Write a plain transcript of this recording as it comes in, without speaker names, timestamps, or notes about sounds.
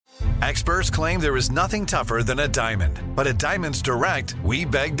Experts claim there is nothing tougher than a diamond. But at Diamonds Direct, we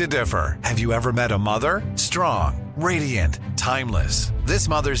beg to differ. Have you ever met a mother? Strong, radiant, timeless. This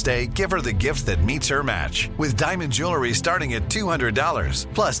Mother's Day, give her the gift that meets her match. With diamond jewelry starting at $200.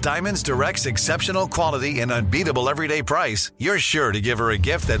 Plus Diamonds Direct's exceptional quality and unbeatable everyday price, you're sure to give her a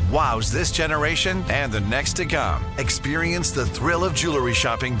gift that wows this generation and the next to come. Experience the thrill of jewelry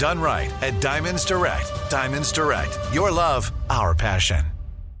shopping done right at Diamonds Direct. Diamonds Direct. Your love, our passion.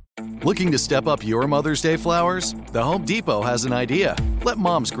 Looking to step up your Mother's Day flowers? The Home Depot has an idea. Let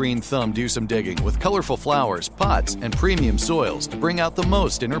Mom's green thumb do some digging with colorful flowers, pots, and premium soils to bring out the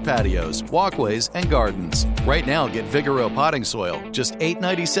most in her patios, walkways, and gardens. Right now, get Vigoro potting soil, just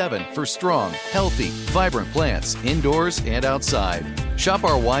 $8.97 for strong, healthy, vibrant plants indoors and outside. Shop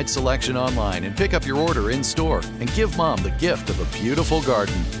our wide selection online and pick up your order in-store and give Mom the gift of a beautiful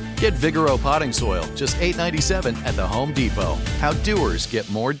garden. Get Vigoro potting soil, just $8.97 at the Home Depot. How doers get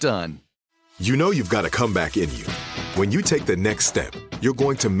more done. You know you've got a comeback in you. When you take the next step, you're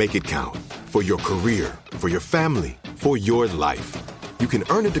going to make it count. For your career, for your family, for your life. You can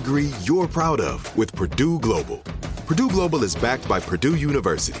earn a degree you're proud of with Purdue Global. Purdue Global is backed by Purdue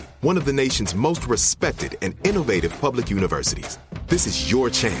University, one of the nation's most respected and innovative public universities. This is your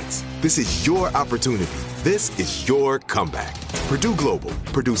chance. This is your opportunity. This is your comeback. Purdue Global,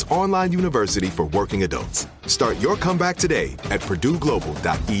 Purdue's online university for working adults. Start your comeback today at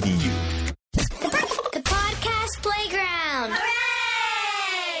purdueglobal.edu. The Podcast Playground.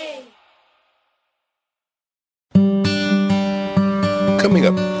 Hooray! Coming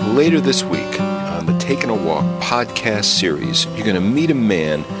up later this week on the Taking a Walk podcast series, you're going to meet a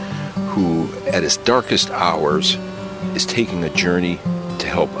man who, at his darkest hours, is taking a journey to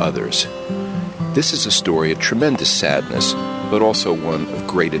help others. This is a story of tremendous sadness, but also one of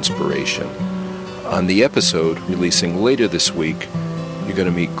great inspiration. On the episode releasing later this week, you're going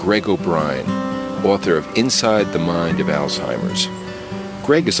to meet Greg O'Brien, author of Inside the Mind of Alzheimer's.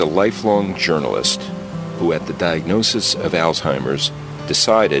 Greg is a lifelong journalist who, at the diagnosis of Alzheimer's,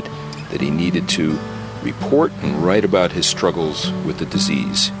 decided that he needed to report and write about his struggles with the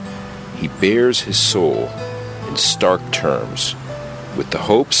disease. He bears his soul in stark terms, with the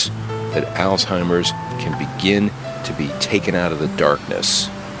hopes that Alzheimer's can begin to be taken out of the darkness.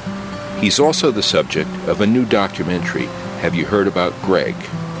 He's also the subject of a new documentary, Have You Heard About Greg?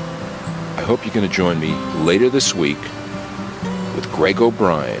 I hope you're going to join me later this week with Greg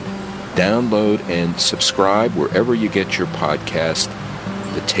O'Brien. Download and subscribe wherever you get your podcast,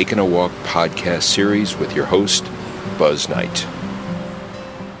 the Taking a Walk podcast series with your host, Buzz Knight.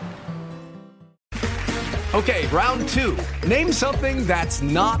 Okay, round two. Name something that's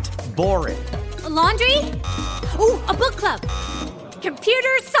not boring. A laundry? Ooh, a book club. Computer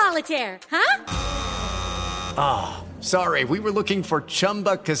solitaire, huh? Ah, sorry, we were looking for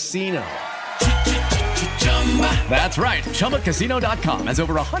Chumba Casino. That's right, ChumbaCasino.com has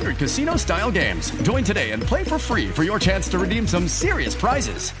over 100 casino-style games. Join today and play for free for your chance to redeem some serious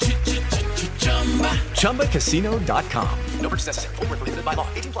prizes. ChumbaCasino.com. No purchase necessary. Void where prohibited by law.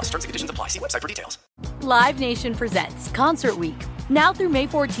 18+. Terms and conditions apply. See website for details. Live Nation presents Concert Week. Now through May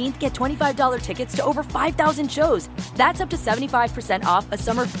 14th, get $25 tickets to over 5,000 shows. That's up to 75% off a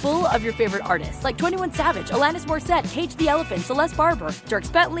summer full of your favorite artists like 21 Savage, Alanis Morissette, Cage the Elephant, Celeste Barber,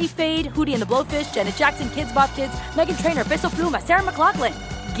 Dierks Bentley, Fade, Hootie and the Blowfish, Janet Jackson, Kids Bop Kids, Meghan Trainor, Peso Pluma, Sarah McLachlan.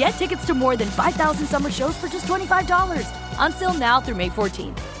 Get tickets to more than 5,000 summer shows for just $25. On sale now through May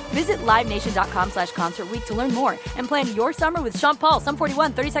 14th. Visit LiveNation.com/Concert Week to learn more and plan your summer with Sean Paul, Sum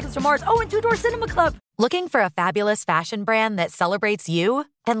 41, 30 Seconds to Mars, and Two Door Cinema Club. Looking for a fabulous fashion brand that celebrates you?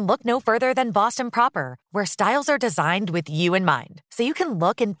 Then look no further than Boston Proper, where styles are designed with you in mind, so you can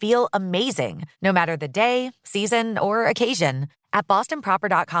look and feel amazing, no matter the day, season, or occasion. At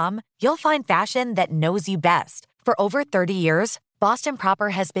BostonProper.com, you'll find fashion that knows you best. For over 30 years, Boston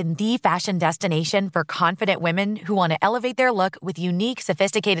Proper has been the fashion destination for confident women who want to elevate their look with unique,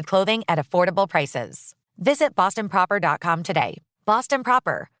 sophisticated clothing at affordable prices. Visit BostonProper.com today. Boston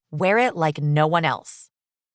Proper. Wear it like no one else.